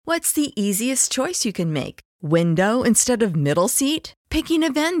What's the easiest choice you can make? Window instead of middle seat? Picking a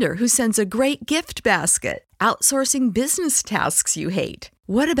vendor who sends a great gift basket? Outsourcing business tasks you hate?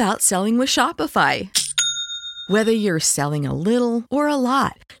 What about selling with Shopify? Whether you're selling a little or a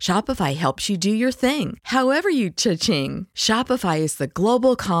lot, Shopify helps you do your thing, however you cha-ching. Shopify is the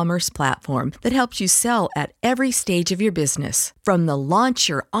global commerce platform that helps you sell at every stage of your business. From the launch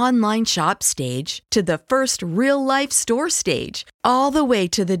your online shop stage to the first real-life store stage, all the way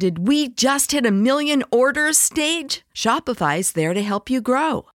to the did we just hit a million orders stage. Shopify's there to help you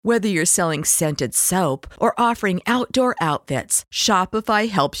grow. Whether you're selling scented soap or offering outdoor outfits, Shopify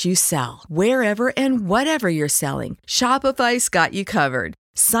helps you sell. Wherever and whatever you're selling, Shopify's got you covered.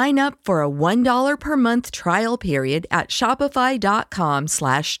 Sign up for a $1 per month trial period at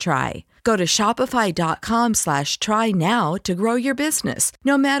shopify.com/try. Go to shopify.com/try now to grow your business,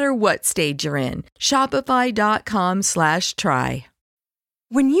 no matter what stage you're in. Shopify.com/try.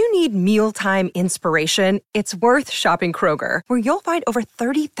 When you need mealtime inspiration, it's worth shopping Kroger, where you'll find over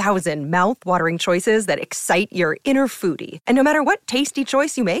 30,000 mouth-watering choices that excite your inner foodie. And no matter what tasty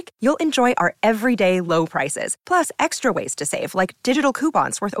choice you make, you'll enjoy our everyday low prices, plus extra ways to save, like digital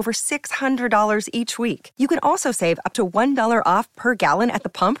coupons worth over $600 each week. You can also save up to $1 off per gallon at the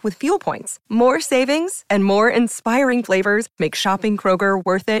pump with fuel points. More savings and more inspiring flavors make shopping Kroger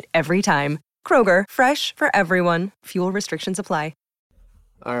worth it every time. Kroger, fresh for everyone. Fuel restrictions apply.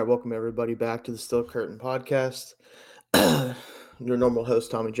 All right, welcome everybody back to the Still Curtain podcast. Your normal host,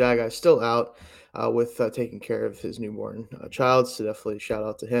 Tommy Jagai, still out with taking care of his newborn child, so definitely shout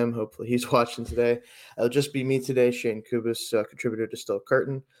out to him. Hopefully he's watching today. It'll just be me today, Shane Kubis, contributor to Still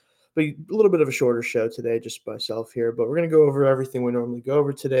Curtain. But a little bit of a shorter show today, just myself here. But we're going to go over everything we normally go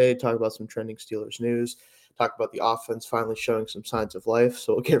over today, talk about some trending Steelers news, talk about the offense finally showing some signs of life.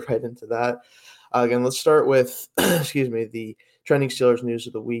 So we'll get right into that. Again, let's start with, the trending Steelers news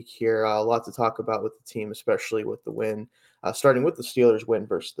of the week here. A lot to talk about with the team, especially with the win, starting with the Steelers win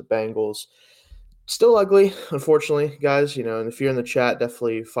versus the Bengals. Still ugly, unfortunately, guys. And if you're in the chat,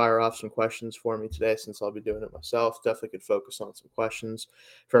 definitely fire off some questions for me today, since I'll be doing it myself. Definitely could focus on some questions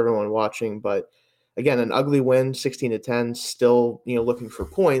for everyone watching. But again, an ugly win, 16-10. Still, looking for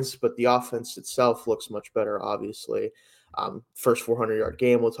points, but the offense itself looks much better, obviously. First 400-yard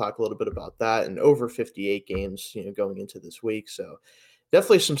game, we'll talk a little bit about that, and over 58 games, going into this week. So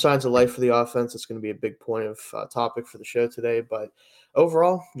definitely some signs of life for the offense. It's going to be a big point of topic for the show today. But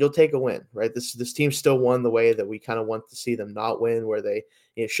overall, you'll take a win, right? This team still won the way that we kind of want to see them not win, where they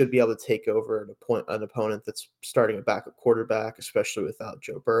should be able to take over an opponent that's starting a backup quarterback, especially without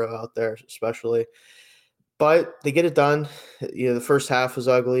Joe Burrow out there, especially. But they get it done. The first half was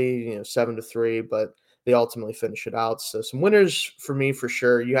ugly, 7-3, but they ultimately finish it out. So some winners for me, for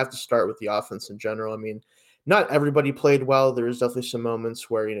sure. You have to start with the offense in general. I mean, not everybody played well. There was definitely some moments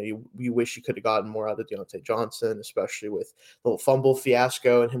where, you wish you could have gotten more out of Deontay Johnson, especially with the little fumble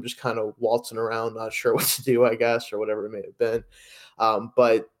fiasco and him just kind of waltzing around, not sure what to do, I guess, or whatever it may have been.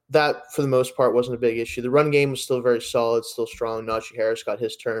 But that, for the most part, wasn't a big issue. The run game was still very solid, still strong. Najee Harris got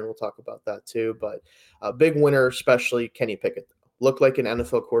his turn. We'll talk about that too. But a big winner, especially Kenny Pickett. Looked like an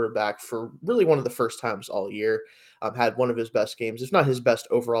NFL quarterback for really one of the first times all year. Had one of his best games, if not his best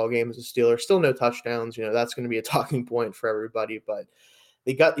overall game as a Steeler. Still no touchdowns. That's going to be a talking point for everybody. But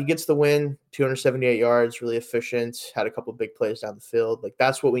he gets the win, 278 yards, really efficient, had a couple big plays down the field. Like,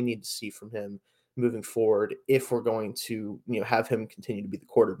 that's what we need to see from him moving forward if we're going to have him continue to be the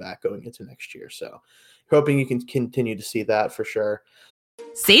quarterback going into next year. So hoping you can continue to see that for sure.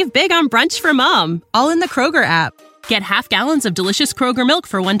 Save big on brunch for mom, all in the Kroger app. Get half gallons of delicious Kroger milk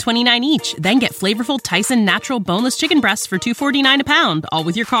for $1.29 each. Then get flavorful Tyson natural boneless chicken breasts for $2.49 a pound, all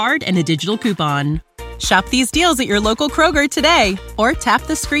with your card and a digital coupon. Shop these deals at your local Kroger today, or tap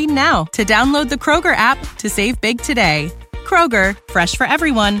the screen now to download the Kroger app to save big today. Kroger, fresh for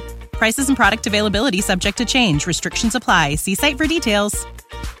everyone. Prices and product availability subject to change. Restrictions apply. See site for details.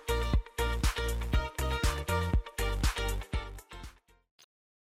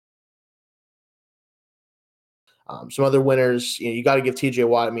 Some other winners, you got to give TJ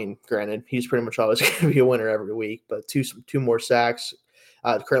Watt. I mean, granted, he's pretty much always going to be a winner every week, but two more sacks.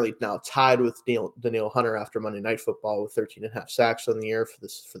 Currently now tied with Danielle Hunter after Monday Night Football with 13.5 sacks on the year for the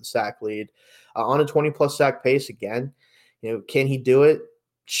sack lead. On a 20-plus sack pace again. Can he do it?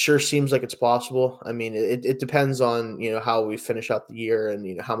 Sure seems like it's possible. I mean, it depends on, how we finish out the year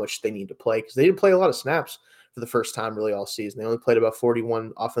and, how much they need to play, because they didn't play a lot of snaps for the first time really all season. They only played about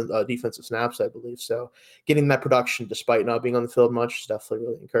 41 defensive snaps, I believe. So getting that production despite not being on the field much is definitely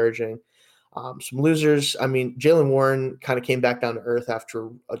really encouraging. Some losers, I mean, Jaylen Warren kind of came back down to earth after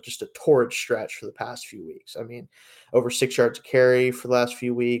just a torrid stretch for the past few weeks. I mean, over 6 yards a carry for the last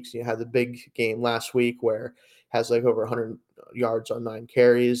few weeks. You had the big game last week where has like over 100 yards on 9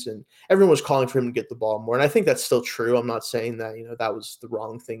 carries, and everyone was calling for him to get the ball more. And I think that's still true. I'm not saying that, that was the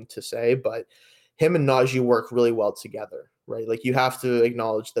wrong thing to say, but him and Najee work really well together, right? Like you have to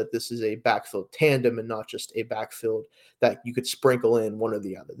acknowledge that this is a backfield tandem and not just a backfield that you could sprinkle in one or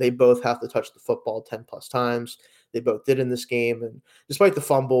the other. They both have to touch the football 10 plus times. They both did in this game. And despite the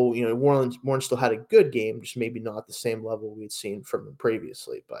fumble, Warren still had a good game, just maybe not the same level we'd seen from him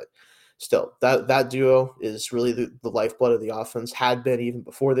previously. But still, that duo is really the lifeblood of the offense, had been even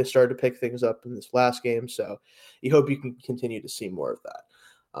before they started to pick things up in this last game. So you hope you can continue to see more of that.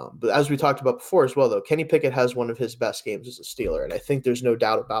 But as we talked about before as well, though, Kenny Pickett has one of his best games as a Steeler, and I think there's no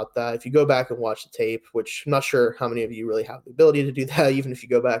doubt about that. If you go back and watch the tape, which I'm not sure how many of you really have the ability to do that, even if you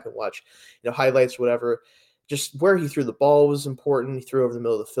go back and watch highlights, whatever, just where he threw the ball was important. He threw over the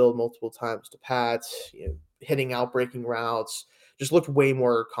middle of the field multiple times to Pat, hitting out breaking routes, just looked way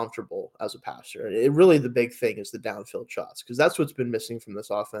more comfortable as a passer. And really the big thing is the downfield shots, because that's what's been missing from this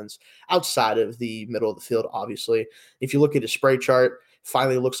offense outside of the middle of the field, obviously. If you look at his spray chart,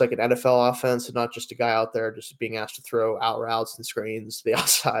 finally looks like an NFL offense and not just a guy out there just being asked to throw out routes and screens to the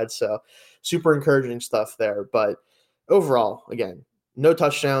outside. So super encouraging stuff there. But overall, again, no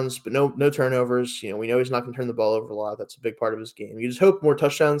touchdowns, but no turnovers. We know he's not going to turn the ball over a lot. That's a big part of his game. You just hope more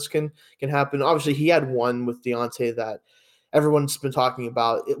touchdowns can happen. Obviously, he had one with Deontay that everyone's been talking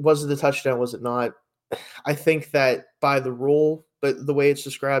about. Was it the touchdown? Was it not? I think that by the rule, but the way it's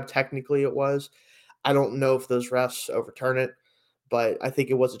described, technically it was. I don't know if those refs overturn it, but I think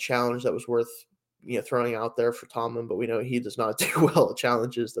it was a challenge that was worth throwing out there for Tomlin. But we know he does not do well at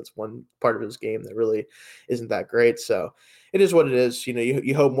challenges. That's one part of his game that really isn't that great. So it is what it is.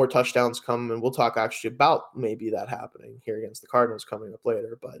 You hope more touchdowns come, and we'll talk actually about maybe that happening here against the Cardinals coming up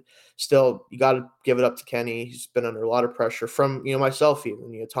later. But still, you got to give it up to Kenny. He's been under a lot of pressure from myself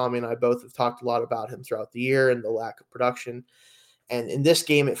even. Tommy and I both have talked a lot about him throughout the year and the lack of production. And in this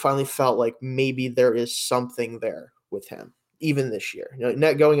game, it finally felt like maybe there is something there with him. Even this year,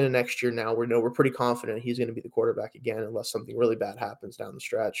 going into next year now, we're pretty confident he's going to be the quarterback again, unless something really bad happens down the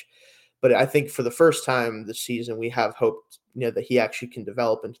stretch. But I think for the first time this season, we have hoped, that he actually can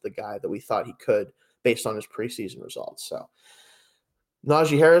develop into the guy that we thought he could based on his preseason results. So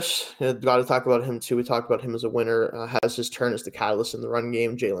Najee Harris, got to talk about him too. We talked about him as a winner, has his turn as the catalyst in the run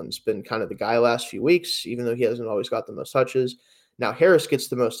game. Jalen's been kind of the guy last few weeks, even though he hasn't always got the most touches. Now, Harris gets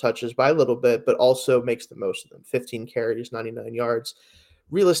the most touches by a little bit, but also makes the most of them. 15 carries, 99 yards.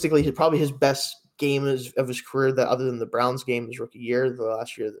 Realistically, probably his best game of his career, that other than the Browns game his rookie year, the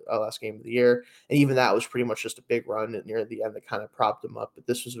last game of the year. And even that was pretty much just a big run near the end that kind of propped him up. But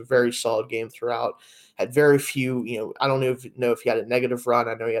this was a very solid game throughout. Had very few, I don't know if he had a negative run.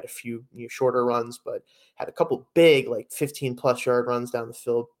 I know he had a few shorter runs, but had a couple big, like 15-plus yard runs down the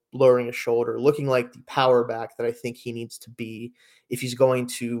field, lowering his shoulder, looking like the power back that I think he needs to be if he's going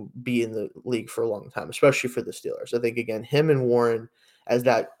to be in the league for a long time, especially for the Steelers. I think, again, him and Warren as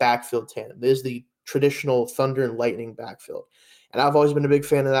that backfield tandem is the traditional thunder and lightning backfield. And I've always been a big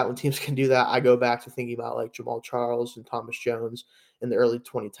fan of that. When teams can do that, I go back to thinking about like Jamal Charles and Thomas Jones in the early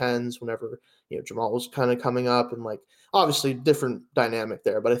 2010s, whenever, Jamal was kind of coming up, and like obviously different dynamic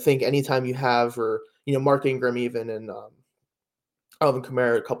there. But I think anytime you have, or, Mark Ingram even, and Alvin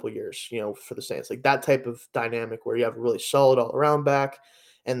Kamara a couple of years, for the Saints, like that type of dynamic where you have a really solid all around back,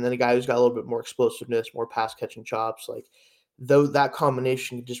 and then a guy who's got a little bit more explosiveness, more pass catching chops, like though that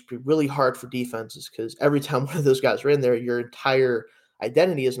combination can just be really hard for defenses, because every time one of those guys are in there, your entire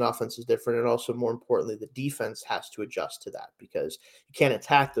identity as an offense is different. And also, more importantly, the defense has to adjust to that, because you can't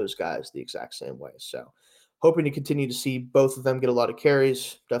attack those guys the exact same way. So hoping to continue to see both of them get a lot of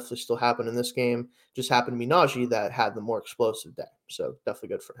carries. Definitely still happened in this game. Just happened to be Najee that had the more explosive day. So definitely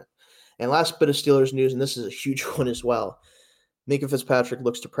good for him. And last bit of Steelers news, and this is a huge one as well. Minkah Fitzpatrick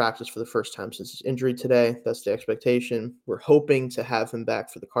looks to practice for the first time since his injury today. That's the expectation. We're hoping to have him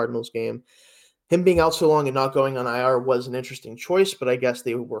back for the Cardinals game. Him being out so long and not going on IR was an interesting choice, but I guess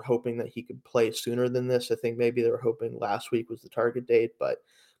they were hoping that he could play sooner than this. I think maybe they were hoping last week was the target date, but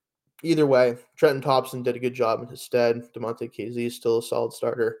either way, Trenton Thompson did a good job in his stead. DeMonte Casey is still a solid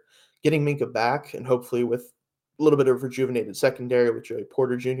starter. Getting Minkah back, and hopefully with a little bit of rejuvenated secondary, with Joey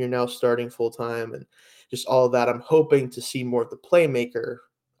Porter Jr. now starting full-time, and just all of that, I'm hoping to see more of the playmaker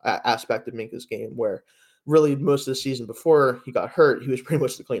aspect of Minkah's game, where really most of the season before he got hurt, he was pretty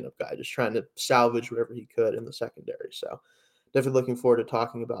much the cleanup guy, just trying to salvage whatever he could in the secondary. So definitely looking forward to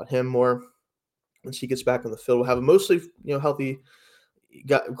talking about him more once he gets back on the field. We'll have a mostly healthy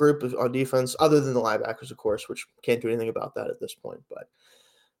group on defense, other than the linebackers, of course, which can't do anything about that at this point. But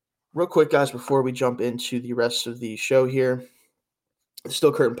real quick, guys, before we jump into the rest of the show here, the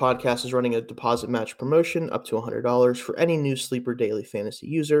Still Curtain Podcast is running a deposit match promotion up to $100 for any new Sleeper Daily Fantasy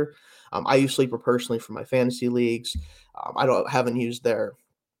user. I use Sleeper personally for my fantasy leagues. Haven't used their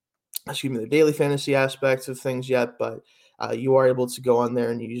daily fantasy aspects of things yet, but you are able to go on there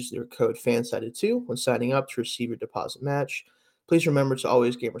and use their code FANSIDED2 when signing up to receive your deposit match. Please remember to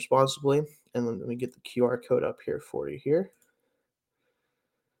always game responsibly. And let me get the QR code up here for you here.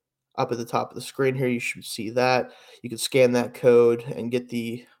 Up at the top of the screen here, you should see that. You can scan that code and get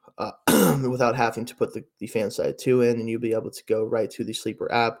the without having to put the FANSIDED2 in, and you'll be able to go right to the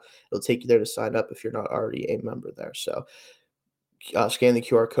Sleeper app. It'll take you there to sign up if you're not already a member there. So scan the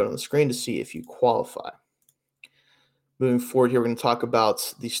QR code on the screen to see if you qualify. Moving forward here, we're going to talk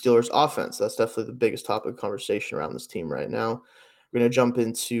about the Steelers offense. That's definitely the biggest topic of conversation around this team right now. We're going to jump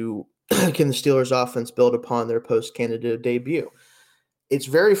into can the Steelers offense build upon their post-Canada debut? It's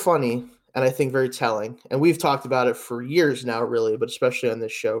very funny and I think very telling, and we've talked about it for years now, really, but especially on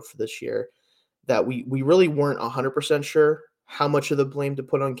this show for this year, that we really weren't 100% sure how much of the blame to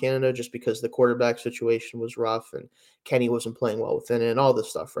put on Canada just because the quarterback situation was rough and Kenny wasn't playing well within it and all this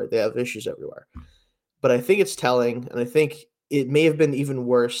stuff, right? They have issues everywhere. But I think it's telling, and I think it may have been even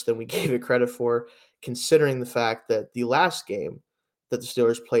worse than we gave it credit for, considering the fact that the last game that the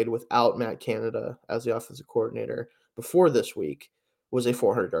Steelers played without Matt Canada as the offensive coordinator before this week was a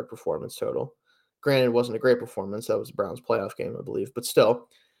 400-yard performance total. Granted, it wasn't a great performance. That was the Browns' playoff game, I believe. But still,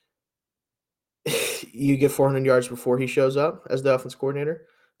 you get 400 yards before he shows up as the offensive coordinator.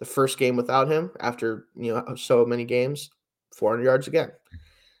 The first game without him, after so many games, 400 yards again.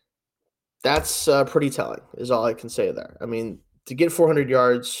 That's pretty telling, is all I can say there. I mean, to get 400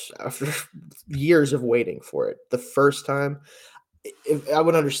 yards after years of waiting for it, the first time, I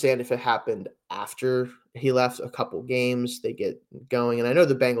would understand if it happened after he left a couple games, they get going. And I know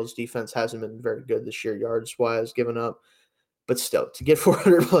the Bengals defense hasn't been very good this year, yards-wise, given up. But still, to get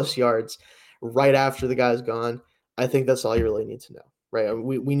 400-plus yards right after the guy's gone, I think that's all you really need to know, right? I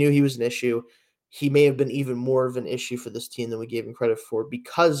mean, we knew he was an issue. He may have been even more of an issue for this team than we gave him credit for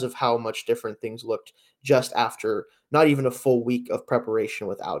because of how much different things looked just after not even a full week of preparation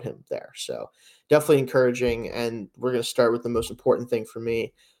without him there. So definitely encouraging, and we're going to start with the most important thing for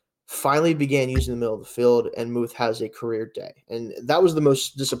me. Finally began using the middle of the field, and Muth has a career day. And that was the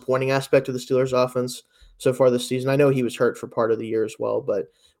most disappointing aspect of the Steelers offense so far this season. I know he was hurt for part of the year as well, but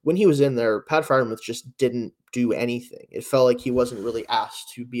when he was in there, Pat Freiermuth just didn't do anything. It felt like he wasn't really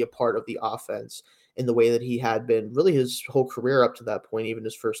asked to be a part of the offense in the way that he had been really his whole career up to that point, even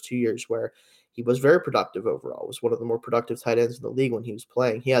his first 2 years, where he was very productive overall. Was one of the more productive tight ends in the league when he was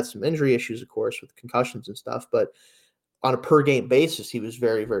playing. He had some injury issues, of course, with concussions and stuff, but on a per-game basis, he was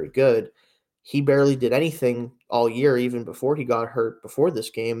very, very good. He barely did anything all year, even before he got hurt before this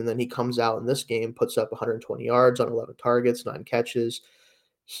game, and then he comes out in this game, puts up 120 yards on 11 targets, 9 catches.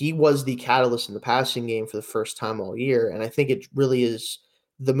 He was the catalyst in the passing game for the first time all year, and I think it really is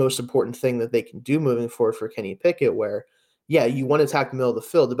the most important thing that they can do moving forward for Kenny Pickett, where, yeah, you want to attack the middle of the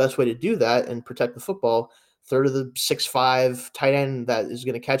field. The best way to do that and protect the football, throw to the 6'5" tight end that is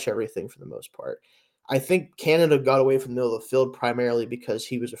going to catch everything for the most part. I think Canada got away from the middle of the field primarily because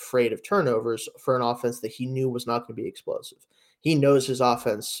he was afraid of turnovers for an offense that he knew was not going to be explosive. He knows his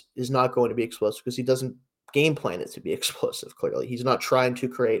offense is not going to be explosive because he doesn't game plan it to be explosive, clearly. He's not trying to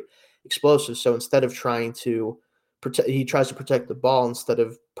create explosives. So instead of trying to protect, he tries to protect the ball instead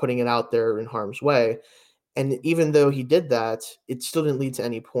of putting it out there in harm's way. And even though he did that, it still didn't lead to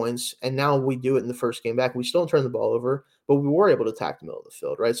any points. And now we do it in the first game back. We still don't turn the ball over, but we were able to attack the middle of the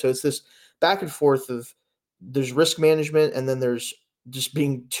field, right? So it's this back and forth of there's risk management and then there's just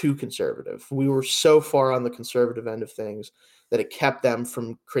being too conservative. We were so far on the conservative end of things that it kept them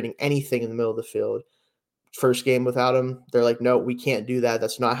from creating anything in the middle of the field. First game without him, they're like, no, we can't do that.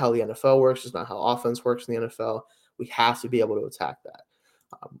 That's not how the NFL works. It's not how offense works in the NFL. We have to be able to attack that.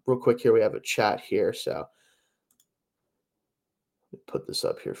 Real quick here, we have a chat here, so put this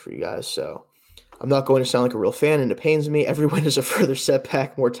up here for you guys. So I'm not going to sound like a real fan, and it pains me. Every win is a further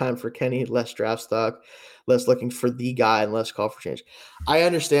setback, more time for Kenny, less draft stock, less looking for the guy, and less call for change. I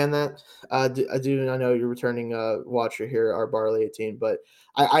understand that. I do. I know you're returning watcher here, our Barley 18, but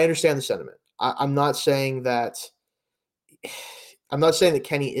I understand the sentiment. I'm not saying that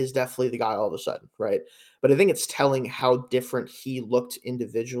Kenny is definitely the guy all of a sudden, right? But I think it's telling how different he looked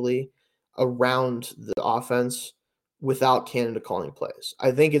individually around the offense without Canada calling plays. I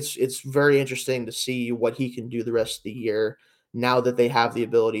think it's very interesting to see what he can do the rest of the year now that they have the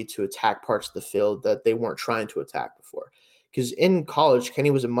ability to attack parts of the field that they weren't trying to attack before. Because in college,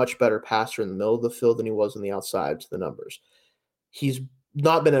 Kenny was a much better passer in the middle of the field than he was on the outside to the numbers. He's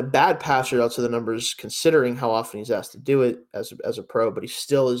not been a bad passer out to the numbers considering how often he's asked to do it as a pro, but he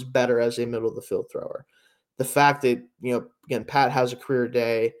still is better as a middle of the field thrower. The fact that, again, Pat has a career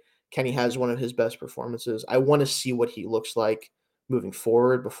day, Kenny has one of his best performances. I want to see what he looks like moving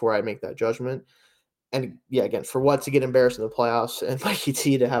forward before I make that judgment. And yeah, again, for what to get embarrassed in the playoffs and Mikey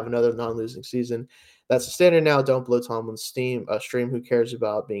T to have another non-losing season, that's the standard now. Don't blow Tomlin's stream. Who cares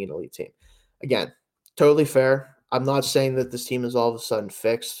about being an elite team? Again, totally fair. I'm not saying that this team is all of a sudden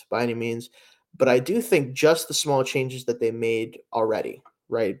fixed by any means, but I do think just the small changes that they made already,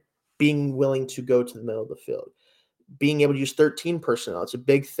 right? Being willing to go to the middle of the field, being able to use 13 personnel. It's a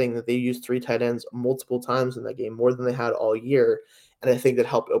big thing that they used 3 tight ends multiple times in that game, more than they had all year. And I think that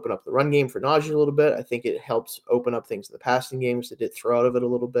helped open up the run game for Najee a little bit. I think it helped open up things in the passing games. They did throw out of it a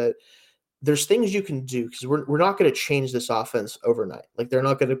little bit. There's things you can do because we're not going to change this offense overnight. Like, they're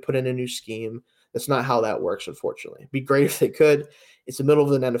not going to put in a new scheme. That's not how that works, unfortunately. It'd be great if they could. It's the middle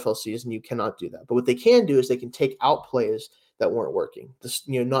of an NFL season. You cannot do that. But what they can do is they can take out plays that weren't working. This,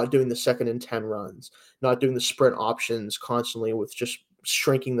 not doing the 2nd and 10 runs, not doing the sprint options constantly with just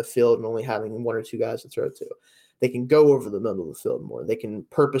shrinking the field and only having 1 or 2 guys to throw to. They can go over the middle of the field more. They can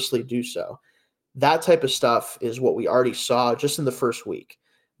purposely do so. That type of stuff is what we already saw just in the first week.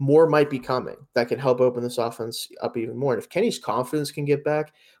 More might be coming that can help open this offense up even more. And if Kenny's confidence can get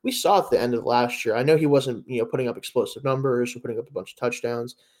back, we saw at the end of last year, I know he wasn't, putting up explosive numbers or putting up a bunch of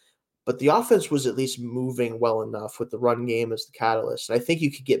touchdowns, but the offense was at least moving well enough with the run game as the catalyst. And I think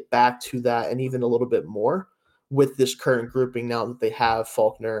you could get back to that and even a little bit more with this current grouping now that they have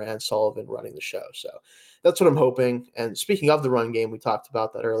Faulkner and Sullivan running the show. So that's what I'm hoping. And speaking of the run game, we talked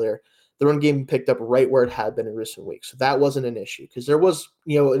about that earlier. The run game picked up right where it had been in recent weeks. So that wasn't an issue because there was,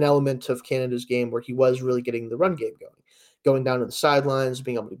 an element of Canada's game where he was really getting the run game going down to the sidelines,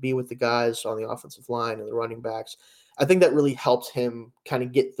 being able to be with the guys on the offensive line and the running backs. I think that really helped him kind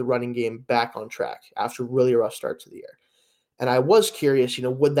of get the running game back on track after really a rough start to the year. And I was curious,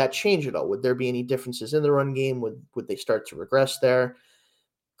 would that change at all? Would there be any differences in the run game? Would they start to regress there?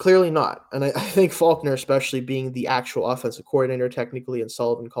 Clearly not. And I think Faulkner, especially being the actual offensive coordinator technically and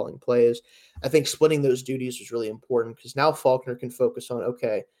Sullivan calling plays, I think splitting those duties was really important because now Faulkner can focus on,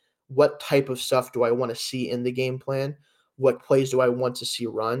 okay, what type of stuff do I want to see in the game plan? What plays do I want to see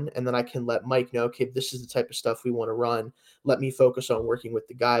run? And then I can let Mike know, okay, this is the type of stuff we want to run. Let me focus on working with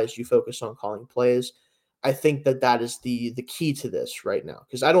the guys. You focus on calling plays. I think that is the key to this right now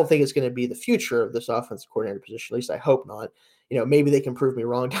because I don't think it's going to be the future of this offensive coordinator position. At least I hope not. Maybe they can prove me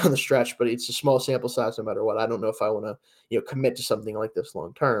wrong down the stretch, but it's a small sample size no matter what. I don't know if I want to, commit to something like this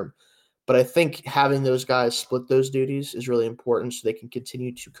long term. But I think having those guys split those duties is really important so they can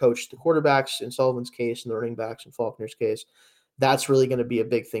continue to coach the quarterbacks in Sullivan's case and the running backs in Faulkner's case. That's really going to be a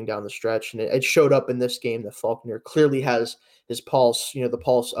big thing down the stretch. And it showed up in this game that Faulkner clearly has his pulse, the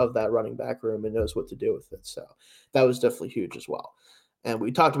pulse of that running back room and knows what to do with it. So that was definitely huge as well. And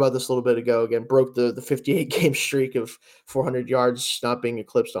we talked about this a little bit ago, again, broke the 58-game streak of 400 yards not being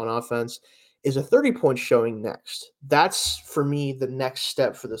eclipsed on offense. Is a 30-point showing next? That's, for me, the next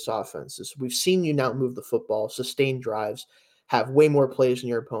step for this offense. Is we've seen you now move the football, sustain drives, have way more plays than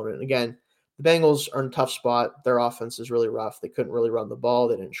your opponent. Again, the Bengals are in a tough spot. Their offense is really rough. They couldn't really run the ball.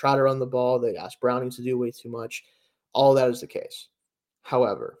 They didn't try to run the ball. They asked Browning to do way too much. All that is the case.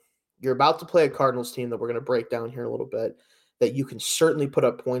 However, you're about to play a Cardinals team that we're going to break down here in a little bit that you can certainly put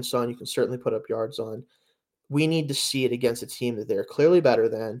up points on. You can certainly put up yards on. We need to see it against a team that they're clearly better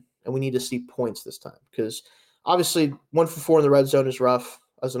than, and we need to see points this time because obviously 1 for 4 in the red zone is rough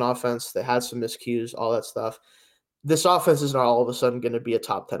as an offense. They had some miscues, all that stuff. This offense is not all of a sudden going to be a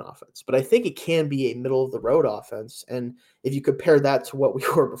top 10 offense, but I think it can be a middle of the road offense. And if you compare that to what we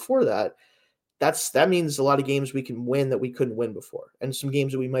were before that, that means a lot of games we can win that we couldn't win before, and some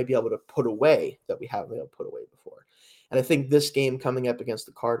games that we might be able to put away that we haven't been able to put away before. And I think this game coming up against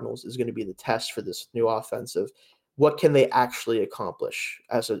the Cardinals is going to be the test for this new offensive. What can they actually accomplish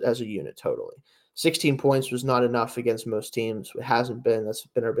as a unit totally? 16 points was not enough against most teams. It hasn't been. That's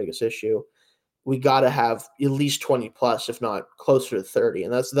been our biggest issue. We got to have at least 20 plus, if not closer to 30.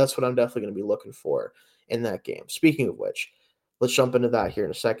 And that's what I'm definitely going to be looking for in that game. Speaking of which, let's jump into that here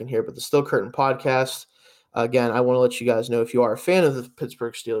in a second here. But the Still Curtain podcast, again, I want to let you guys know if you are a fan of the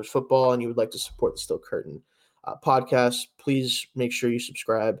Pittsburgh Steelers football and you would like to support the Still Curtain podcast, please make sure you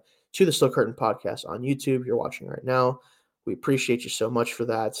subscribe to the Still Curtain podcast on YouTube. You're watching right now. We appreciate you so much for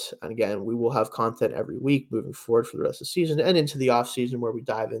that. And again, we will have content every week moving forward for the rest of the season and into the off season where we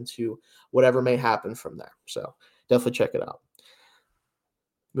dive into whatever may happen from there. So definitely check it out.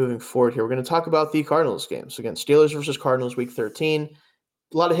 Moving forward here, we're going to talk about the Cardinals game. So again, Steelers versus Cardinals, Week 13.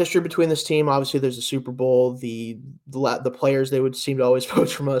 A lot of history between this team. Obviously, there's a Super Bowl. The players, they would seem to always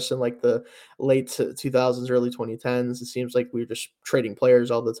poach from us in like the late 2000s, early 2010s. It seems like we were just trading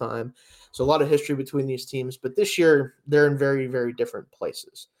players all the time. So a lot of history between these teams. But this year, they're in very, very different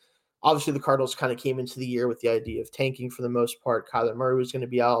places. Obviously, the Cardinals kind of came into the year with the idea of tanking for the most part. Kyler Murray was going to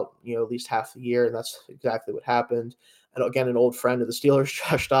be out, at least half the year, and that's exactly what happened. And again, an old friend of the Steelers,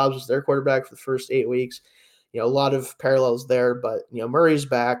 Josh Dobbs, was their quarterback for the first 8 weeks. A lot of parallels there, but Murray's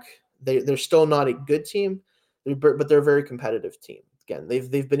back. They're still not a good team, but they're a very competitive team. Again,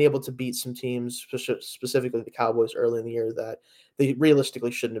 they've been able to beat some teams, specifically the Cowboys early in the year, that they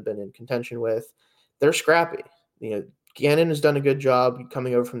realistically shouldn't have been in contention with. They're scrappy. Gannon has done a good job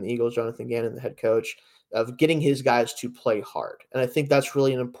coming over from the Eagles, Jonathan Gannon, the head coach, of getting his guys to play hard. And I think that's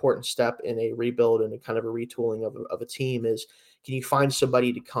really an important step in a rebuild and a kind of a retooling of a team is, can you find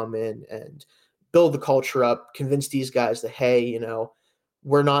somebody to come in and build the culture up, convince these guys that, hey,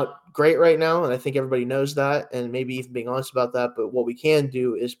 we're not great right now, and I think everybody knows that, and maybe even being honest about that, but what we can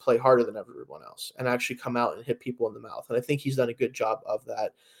do is play harder than everyone else and actually come out and hit people in the mouth. And I think he's done a good job of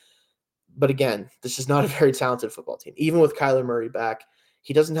that. But again, this is not a very talented football team. Even with Kyler Murray back,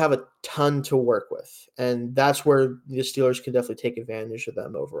 he doesn't have a ton to work with, and that's where the Steelers can definitely take advantage of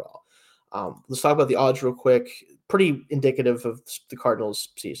them overall. Let's talk about the odds real quick. Pretty indicative of the Cardinals'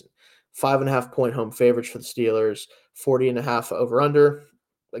 season. 5.5 point home favorites for the Steelers, 40.5 over under.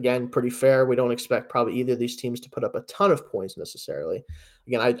 Again, pretty fair. We don't expect probably either of these teams to put up a ton of points necessarily.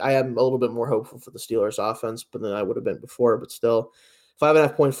 Again, I am a little bit more hopeful for the Steelers offense, but than I would have been before, but still.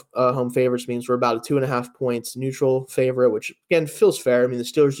 5.5 point home favorites means we're about a 2.5 points neutral favorite, which again feels fair. I mean, the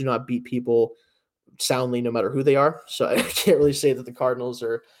Steelers do not beat people soundly no matter who they are. So I can't really say that the Cardinals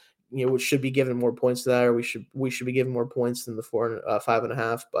are, should be given more points to that, or we should be given more points than the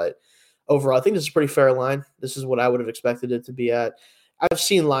 5.5. But overall, I think this is a pretty fair line. This is what I would have expected it to be at. I've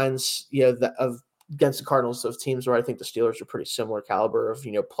seen lines, against the Cardinals of teams where I think the Steelers are pretty similar caliber of,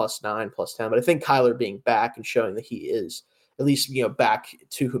 +9, +10. But I think Kyler being back and showing that he is at least, back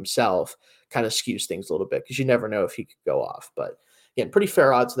to himself kind of skews things a little bit because you never know if he could go off. But again, pretty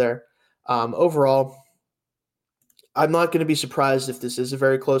fair odds there. Overall, I'm not going to be surprised if this is a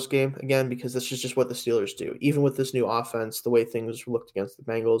very close game again, because this is just what the Steelers do. Even with this new offense, the way things looked against the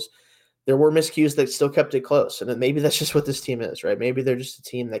Bengals, there were miscues that still kept it close. And maybe that's just what this team is, right? Maybe they're just a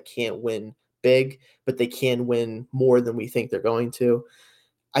team that can't win big, but they can win more than we think they're going to.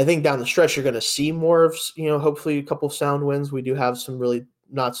 I think down the stretch, you're going to see more of, hopefully a couple sound wins. We do have some really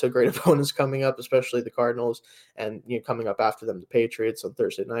not so great opponents coming up, especially the Cardinals, and coming up after them, the Patriots on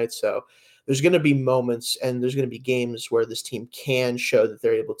Thursday night. So there's going to be moments and there's going to be games where this team can show that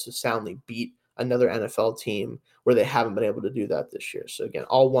they're able to soundly beat another NFL team where they haven't been able to do that this year. So again,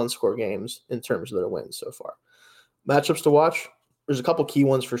 all one-score games in terms of their wins so far. Matchups to watch, there's a couple key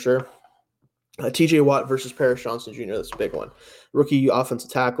ones for sure. TJ Watt versus Paris Johnson Jr., that's a big one. Rookie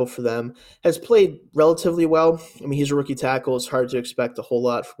offensive tackle for them. Has played relatively well. I mean, he's a rookie tackle. It's hard to expect a whole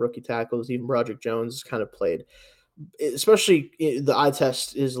lot from rookie tackles. Even Broderick Jones has kind of played. Especially the eye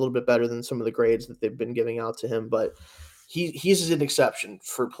test is a little bit better than some of the grades that they've been giving out to him, but he's an exception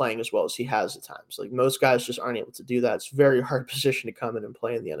for playing as well as he has at times. Like most guys just aren't able to do that. It's a very hard position to come in and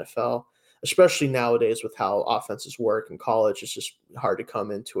play in the NFL. Especially nowadays with how offenses work in college, it's just hard to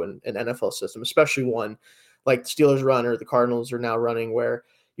come into an NFL system, especially one like the Steelers run or the Cardinals are now running where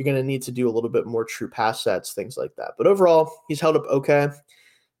you're going to need to do a little bit more true pass sets, things like that. But overall, he's held up okay.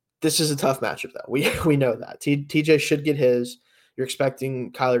 This is a tough matchup, though. We know that. TJ should get his. You're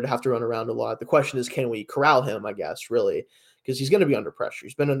expecting Kyler to have to run around a lot. The question is, can we corral him, I guess, really? Because he's going to be under pressure.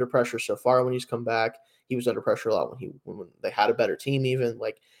 He's been under pressure so far when he's come back. He was under pressure a lot when they had a better team even.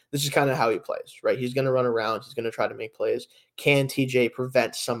 Like, this is kind of how he plays, right? He's going to run around. He's going to try to make plays. Can TJ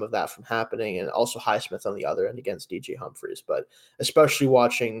prevent some of that from happening? And also Highsmith on the other end against DJ Humphries, but especially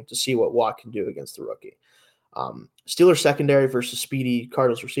watching to see what Watt can do against the rookie. Steelers secondary versus speedy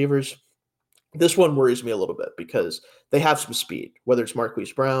Cardinals receivers. This one worries me a little bit because they have some speed, whether it's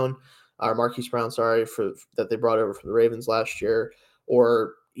Marquise Brown, that they brought over from the Ravens last year,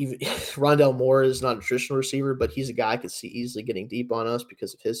 or even Rondell Moore is not a traditional receiver, but he's a guy I could see easily getting deep on us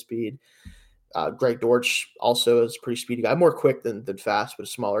because of his speed. Greg Dortch also is a pretty speedy guy, more quick than fast, but a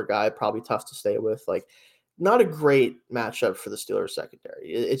smaller guy, probably tough to stay with. Like, not a great matchup for the Steelers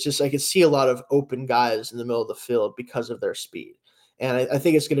secondary. It's just I could see a lot of open guys in the middle of the field because of their speed. And I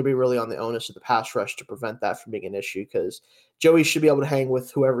think it's going to be really on the onus of the pass rush to prevent that from being an issue because Joey should be able to hang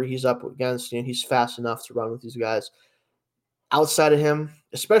with whoever he's up against. He's fast enough to run with these guys. outside of him,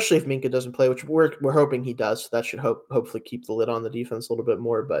 especially if Minkah doesn't play, which we're hoping he does, so that should hopefully keep the lid on the defense a little bit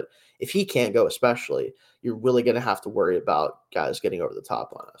more. But if he can't go, especially, you're really going to have to worry about guys getting over the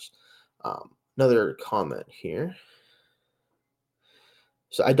top on us. Another comment here.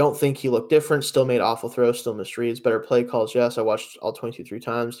 So I don't think he looked different. Still made awful throws. Still missed reads. Better play calls. Yes, I watched all 22 3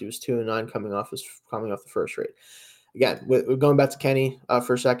 times. He was 2-9 coming off the first read. Again, we're going back to Kenny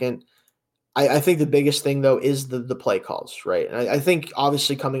for a second. I think the biggest thing though is the play calls, right? And I think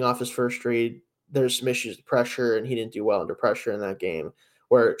obviously coming off his first read, there's some issues with pressure, and he didn't do well under pressure in that game.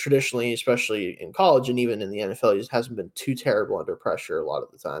 Where traditionally, especially in college and even in the NFL, he just hasn't been too terrible under pressure a lot of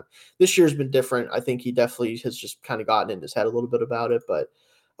the time. This year's been different. I think he definitely has just kind of gotten in his head a little bit about it. But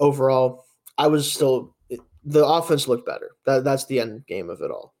overall, the offense looked better. That's the end game of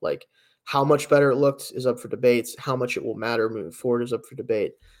it all. Like how much better it looked is up for debates. How much it will matter moving forward is up for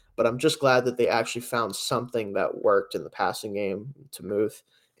debate. But I'm just glad that they actually found something that worked in the passing game to Muth.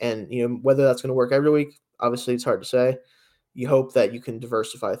 And, whether that's going to work every week, obviously it's hard to say. You hope that you can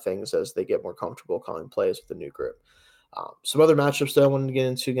diversify things as they get more comfortable calling plays with the new group. Some other matchups that I wanted to get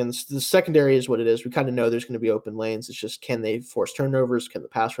into. Again, the secondary is what it is. We kind of know there's going to be open lanes. It's just, can they force turnovers? Can the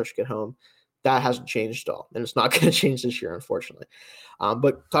pass rush get home? That hasn't changed at all, and it's not going to change this year, unfortunately.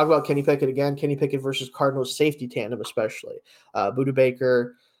 But talk about Kenny Pickett again. Kenny Pickett versus Cardinals safety tandem, especially. Budda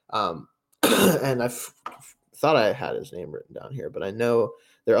Baker, and I thought I had his name written down here, but I know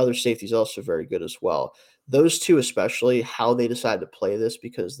there are other safeties also very good as well. Those two especially, how they decide to play this,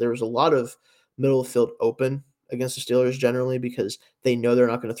 because there was a lot of middle of the field open against the Steelers generally because they know they're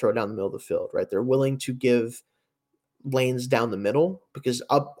not going to throw down the middle of the field, right? They're willing to give lanes down the middle because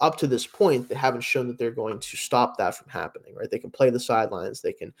up to this point, they haven't shown that they're going to stop that from happening, right? They can play the sidelines,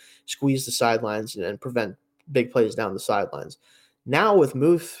 they can squeeze the sidelines and prevent big plays down the sidelines. Now with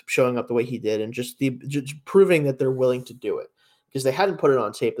Muth showing up the way he did and just proving that they're willing to do it because they hadn't put it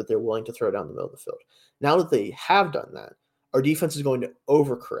on tape that they're willing to throw down the middle of the field. Now that they have done that, our defense is going to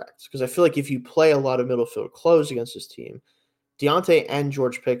overcorrect because I feel like if you play a lot of middle field close against this team, Diontae and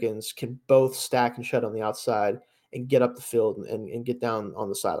George Pickens can both stack and shed on the outside and get up the field and get down on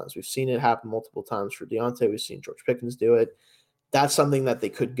the sidelines. We've seen it happen multiple times for Diontae. We've seen George Pickens do it. That's something that they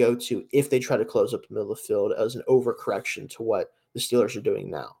could go to if they try to close up the middle of the field as an overcorrection to what the Steelers are doing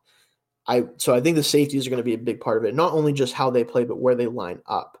now. So I think the safeties are going to be a big part of it, not only just how they play, but where they line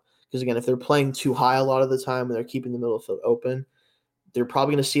up. Because, again, if they're playing too high a lot of the time and they're keeping the middle of the field open, they're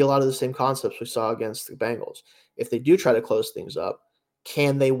probably going to see a lot of the same concepts we saw against the Bengals. If they do try to close things up,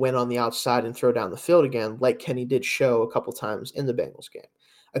 can they win on the outside and throw down the field again, like Kenny did show a couple times in the Bengals game?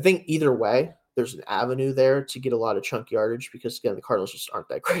 I think either way, there's an avenue there to get a lot of chunk yardage because, again, the Cardinals just aren't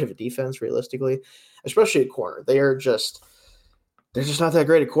that great of a defense, realistically, especially at corner. They're just not that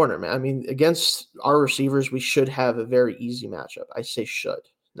great at corner, man. I mean, against our receivers, we should have a very easy matchup. I say should.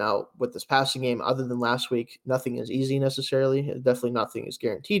 Now, with this passing game, other than last week, nothing is easy necessarily. Definitely nothing is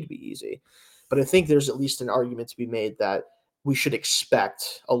guaranteed to be easy. But I think there's at least an argument to be made that we should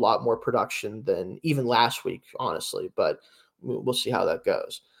expect a lot more production than even last week, honestly. But we'll see how that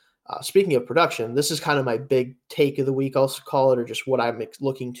goes. Speaking of production, this is kind of my big take of the week, I'll call it, or just what I'm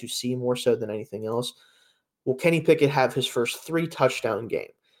looking to see more so than anything else. Will Kenny Pickett have his first 3-touchdown game?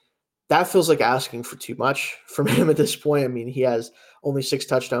 That feels like asking for too much from him at this point. I mean, he has only 6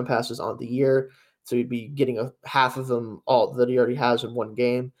 touchdown passes on the year, so he'd be getting half of them all that he already has in one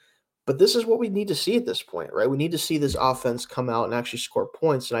game. But this is what we need to see at this point, right? We need to see this offense come out and actually score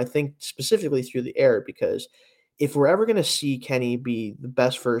points, and I think specifically through the air, because if we're ever going to see Kenny be the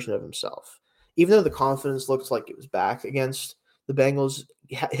best version of himself, even though the confidence looks like it was back against the Bengals,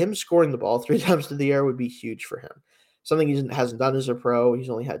 him scoring the ball 3 times through the air would be huge for him. Something he hasn't done as a pro. He's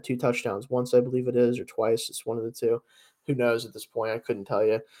only had 2 touchdowns once, I believe it is, or twice. It's one of the two. Who knows at this point? I couldn't tell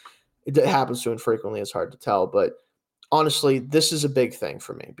you. It happens to him frequently. It's hard to tell. But honestly, this is a big thing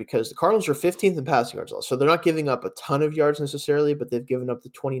for me because the Cardinals are 15th in passing yards. So they're not giving up a ton of yards necessarily, but they've given up the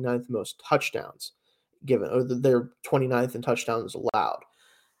 29th most touchdowns given, or they're 29th in touchdowns allowed.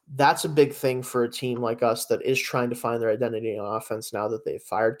 That's a big thing for a team like us that is trying to find their identity on offense now that they've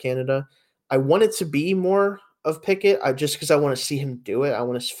fired Canada. I want it to be more of Pickett, just because I want to see him do it. I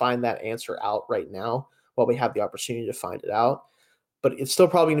want to find that answer out right now while we have the opportunity to find it out. But it's still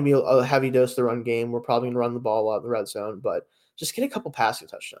probably going to be a heavy dose of the run game. We're probably going to run the ball a lot in the red zone, but just get a couple passing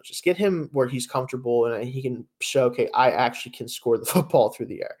touchdowns. Just get him where he's comfortable and he can show, okay, I actually can score the football through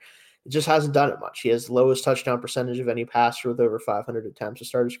the air. It just hasn't done it much. He has the lowest touchdown percentage of any passer with over 500 attempts to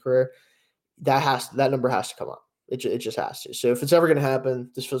start his career. That number has to come up. It just has to. So if it's ever going to happen,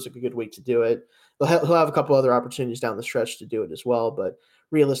 this feels like a good week to do it. He'll have a couple other opportunities down the stretch to do it as well, but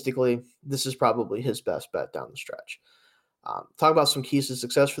realistically, this is probably his best bet down the stretch. Talk about some keys to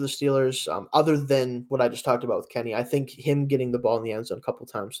success for the Steelers. Other than what I just talked about with Kenny, I think him getting the ball in the end zone a couple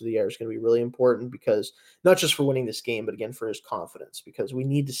times through the air is going to be really important, because not just for winning this game, but again, for his confidence, because we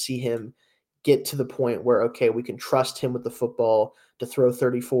need to see him get to the point where, okay, we can trust him with the football to throw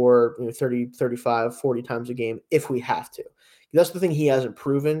 34, 30, 35, 40 times a game if we have to. That's the thing he hasn't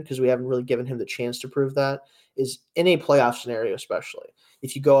proven, because we haven't really given him the chance to prove that, is in a playoff scenario, especially.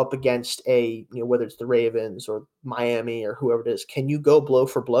 If you go up against whether it's the Ravens or Miami or whoever it is, can you go blow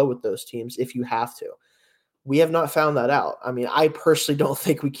for blow with those teams if you have to? We have not found that out. I mean, I personally don't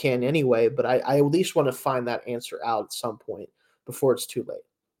think we can anyway, but I at least want to find that answer out at some point before it's too late.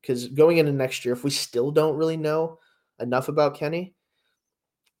 Because going into next year, if we still don't really know enough about Kenny,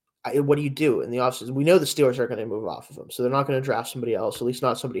 what do you do in the offseason? We know the Steelers are going to move off of him, so they're not going to draft somebody else, at least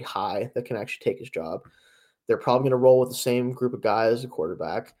not somebody high that can actually take his job. They're probably going to roll with the same group of guys as a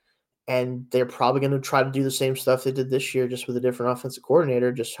quarterback, and they're probably going to try to do the same stuff they did this year, just with a different offensive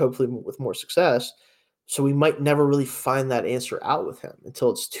coordinator, just hopefully with more success. So we might never really find that answer out with him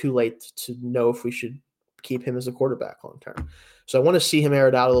until it's too late to know if we should keep him as a quarterback long term. So I want to see him air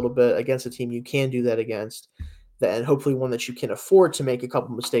it out a little bit against a team you can do that against, and hopefully one that you can afford to make a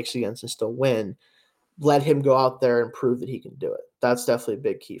couple mistakes against and still win. Let him go out there and prove that he can do it. That's definitely a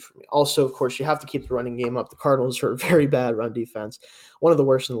big key for me. Also, of course, you have to keep the running game up. The Cardinals are a very bad run defense, one of the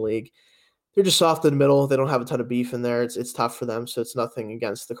worst in the league. They're just soft in the middle. They don't have a ton of beef in there. It's tough for them, so it's nothing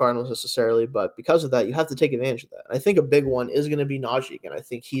against the Cardinals necessarily. But because of that, you have to take advantage of that. I think a big one is going to be Najee again. I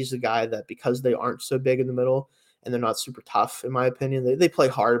think he's the guy that, because they aren't so big in the middle and they're not super tough, in my opinion, they play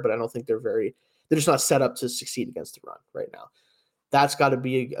hard, but I don't think they're just not set up to succeed against the run right now. That's got to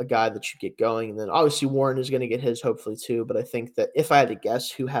be a guy that you get going. And then obviously Warren is going to get his hopefully too. But I think that if I had to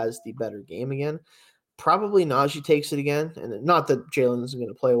guess who has the better game again, probably Najee takes it again. And not that Jalen isn't going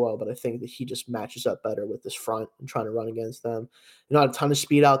to play well, but I think that he just matches up better with this front and trying to run against them. Not a ton of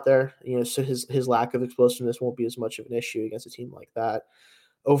speed out there, so his lack of explosiveness won't be as much of an issue against a team like that.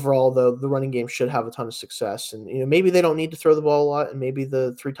 Overall, though, the running game should have a ton of success. And, maybe they don't need to throw the ball a lot, and maybe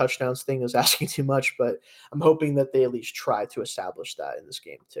the 3 touchdowns thing is asking too much, but I'm hoping that they at least try to establish that in this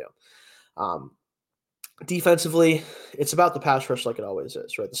game too. Defensively, it's about the pass rush like it always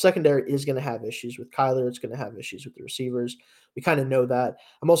is, right? The secondary is going to have issues with Kyler. It's going to have issues with the receivers. We kind of know that.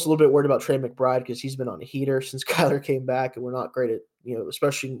 I'm also a little bit worried about Trey McBride, because he's been on a heater since Kyler came back, and we're not great at,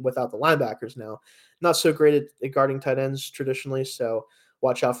 especially without the linebackers now, not so great at guarding tight ends traditionally. So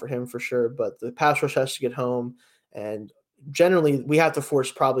watch out for him for sure. But the pass rush has to get home, and generally we have to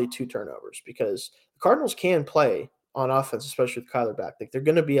force probably 2 turnovers, because the Cardinals can play on offense, especially with Kyler back. Like, they're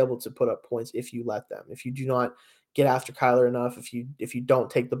going to be able to put up points if you let them. If you do not get after Kyler enough, if you don't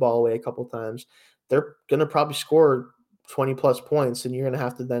take the ball away a couple times, they're going to probably score 20 plus points, and you're going to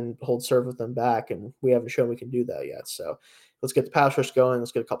have to then hold serve with them back. And we haven't shown we can do that yet. So let's get the pass rush going.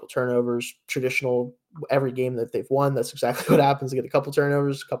 Let's get a couple turnovers. Traditional, every game that they've won, that's exactly what happens. They get a couple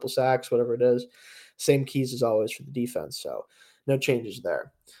turnovers, a couple sacks, whatever it is. Same keys as always for the defense. So no changes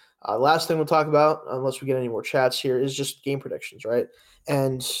there. Last thing we'll talk about, unless we get any more chats here, is just game predictions, right?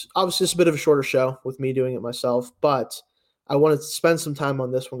 And obviously it's a bit of a shorter show with me doing it myself, but I wanted to spend some time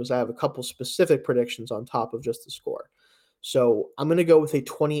on this one because I have a couple specific predictions on top of just the score. So I'm going to go with a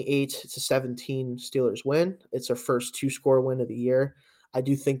 28-17 Steelers win. It's our first 2-score win of the year. I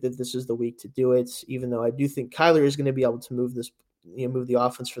do think that this is the week to do it, even though I do think Kyler is going to be able to move the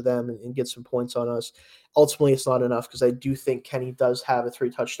offense for them and get some points on us. Ultimately, it's not enough, because I do think Kenny does have a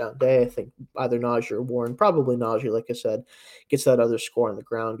 3-touchdown day. I think either Najee or Warren, probably Najee, like I said, gets that other score on the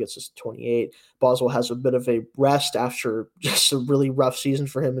ground, gets us to 28. Boswell has a bit of a rest after just a really rough season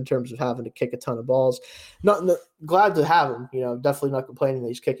for him in terms of having to kick a ton of balls. Glad to have him, definitely not complaining that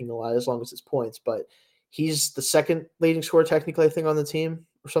he's kicking a lot as long as it's points, but he's the second leading scorer technically, I think, on the team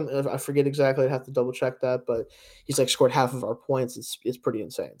or something. I forget exactly. I'd have to double check that, but he's scored half of our points. It's pretty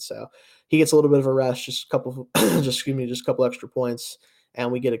insane. So he gets a little bit of a rest, just a couple extra points,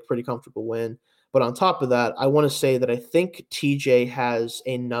 and we get a pretty comfortable win. But on top of that, I want to say that I think TJ has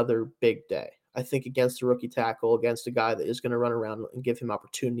another big day. I think against a rookie tackle, against a guy that is going to run around and give him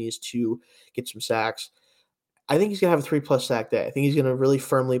opportunities to get some sacks, I think he's going to have a 3+ sack day. I think he's going to really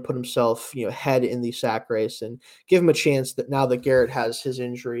firmly put himself, ahead in the sack race, and give him a chance that now that Garrett has his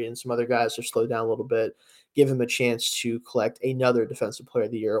injury and some other guys have slowed down a little bit, give him a chance to collect another Defensive Player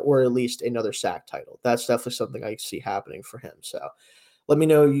of the Year, or at least another sack title. That's definitely something I see happening for him. So let me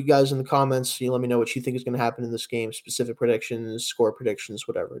know, you guys, in the comments. Let me know what you think is going to happen in this game, specific predictions, score predictions,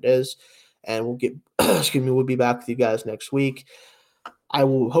 whatever it is. And we'll be back with you guys next week. I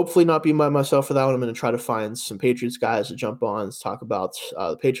will hopefully not be by myself for that one. I'm going to try to find some Patriots guys to jump on and talk about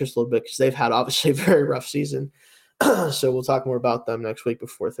the Patriots a little bit, because they've had obviously a very rough season. So we'll talk more about them next week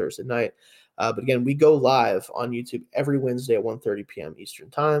before Thursday night. But again, we go live on YouTube every Wednesday at 1:30 p.m. Eastern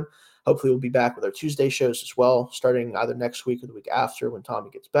time. Hopefully we'll be back with our Tuesday shows as well, starting either next week or the week after when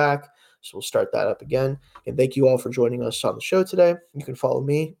Tommy gets back. So we'll start that up again. And thank you all for joining us on the show today. You can follow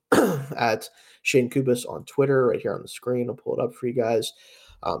me at Shane Kubas on Twitter right here on the screen. I'll pull it up for you guys.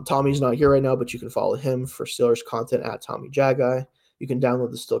 Tommy's not here right now, but you can follow him for Steelers content at Tommy Jagai. You can download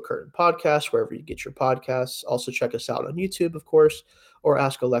the Still Curtain podcast wherever you get your podcasts. Also check us out on YouTube, of course, or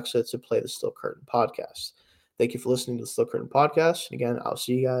ask Alexa to play the Still Curtain podcast. Thank you for listening to the Still Curtain podcast. And again, I'll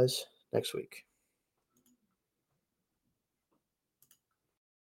see you guys next week.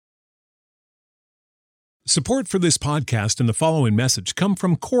 Support for this podcast and the following message come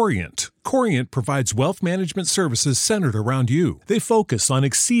from Corient. Corient provides wealth management services centered around you. They focus on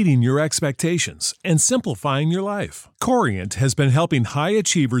exceeding your expectations and simplifying your life. Corient has been helping high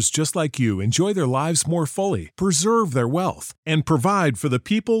achievers just like you enjoy their lives more fully, preserve their wealth, and provide for the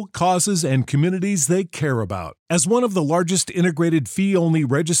people, causes, and communities they care about. As one of the largest integrated fee-only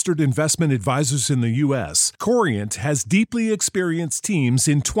registered investment advisors in the U.S., Corient has deeply experienced teams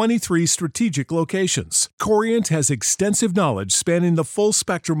in 23 strategic locations. Corient has extensive knowledge spanning the full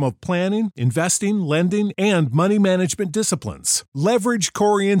spectrum of planning, investing, lending, and money management disciplines. Leverage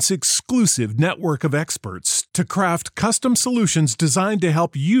Corient's exclusive network of experts to craft custom solutions designed to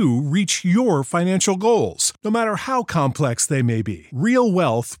help you reach your financial goals, no matter how complex they may be. Real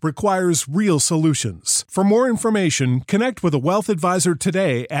wealth requires real solutions. For more information, connect with a wealth advisor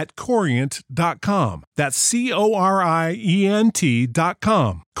today at Corient.com. That's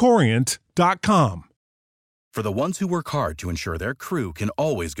Corient.com. Corient.com. For the ones who work hard to ensure their crew can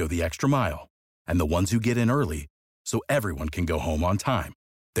always go the extra mile, and the ones who get in early so everyone can go home on time,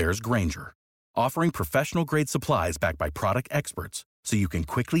 there's Grainger, offering professional-grade supplies backed by product experts so you can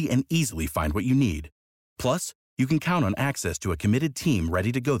quickly and easily find what you need. Plus, you can count on access to a committed team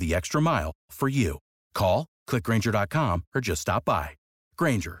ready to go the extra mile for you. Call, click Grainger.com, or just stop by.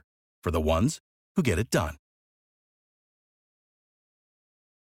 Grainger, for the ones who get it done.